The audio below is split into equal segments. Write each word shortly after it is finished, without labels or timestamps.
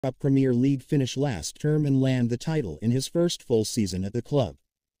Premier League finish last term and land the title in his first full season at the club.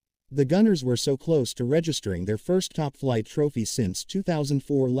 The Gunners were so close to registering their first top-flight trophy since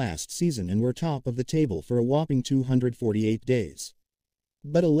 2004 last season and were top of the table for a whopping 248 days.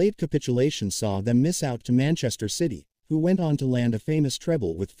 But a late capitulation saw them miss out to Manchester City, who went on to land a famous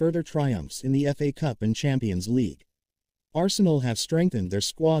treble with further triumphs in the FA Cup and Champions League. Arsenal have strengthened their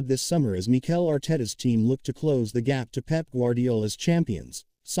squad this summer as Mikel Arteta's team look to close the gap to Pep Guardiola's champions,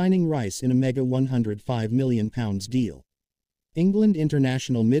 signing Rice in a mega £105 million deal. England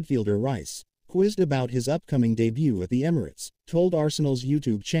international midfielder Rice, quizzed about his upcoming debut at the Emirates, told Arsenal's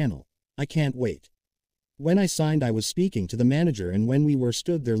YouTube channel, "I can't wait. When I signed I was speaking to the manager and when we were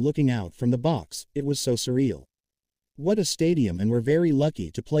stood there looking out from the box, it was so surreal. What a stadium, and we're very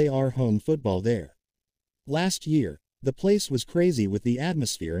lucky to play our home football there. Last year, the place was crazy with the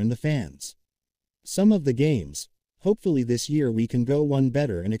atmosphere and the fans. Some of the games, hopefully this year we can go one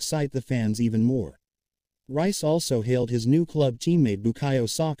better and excite the fans even more." Rice also hailed his new club teammate Bukayo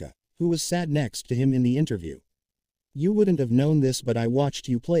Saka, who was sat next to him in the interview. "You wouldn't have known this, but I watched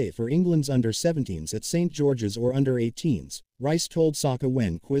you play for England's under-17s at St. George's or under-18s, Rice told Saka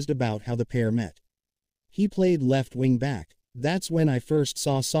when quizzed about how the pair met. "He played left wing back. That's when I first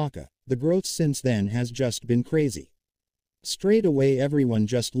saw Saka. The growth since then has just been crazy. Straight away everyone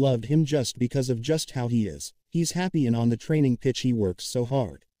just loved him just because of just how he is. He's happy, and on the training pitch he works so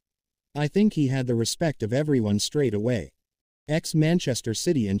hard. I think he had the respect of everyone straight away." Ex-Manchester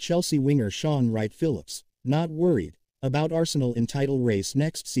City and Chelsea winger Sean Wright-Phillips, not worried about Arsenal in title race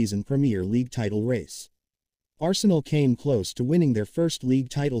next season. Premier League title race. Arsenal came close to winning their first league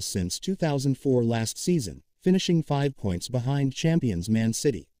title since 2004 last season, finishing 5 points behind champions Man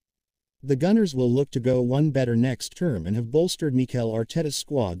City. The Gunners will look to go one better next term and have bolstered Mikel Arteta's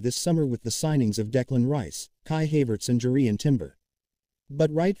squad this summer with the signings of Declan Rice, Kai Havertz and Jurrien Timber.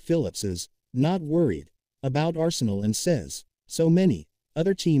 But Wright-Phillips is not worried about Arsenal and says, "So many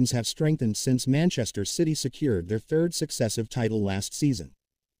other teams have strengthened since Manchester City secured their third successive title last season.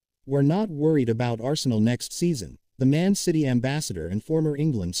 We're not worried about Arsenal next season," the Man City ambassador and former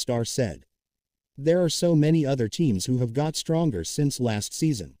England star said. "There are so many other teams who have got stronger since last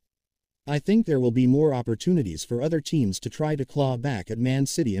season. I think there will be more opportunities for other teams to try to claw back at Man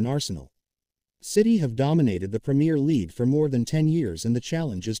City and Arsenal. City have dominated the Premier League for more than 10 years, and the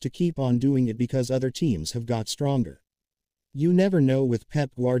challenge is to keep on doing it because other teams have got stronger. You never know with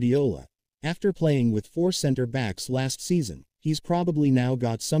Pep Guardiola. After playing with 4 centre-backs last season, he's probably now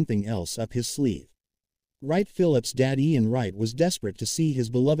got something else up his sleeve." Wright-Phillips' dad Ian Wright was desperate to see his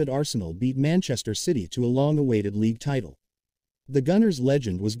beloved Arsenal beat Manchester City to a long-awaited league title. The Gunners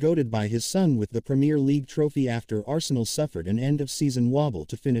legend was goaded by his son with the Premier League trophy after Arsenal suffered an end-of-season wobble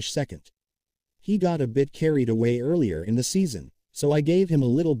to finish second. "He got a bit carried away earlier in the season, so I gave him a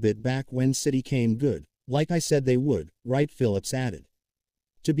little bit back when City came good, like I said they would," Wright-Phillips added.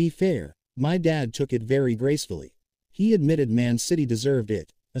 "To be fair, my dad took it very gracefully. He admitted Man City deserved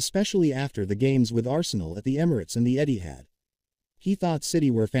it, especially after the games with Arsenal at the Emirates and the Etihad. He thought City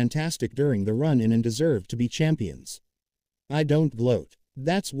were fantastic during the run-in and deserved to be champions. I don't gloat.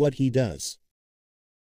 That's what he does."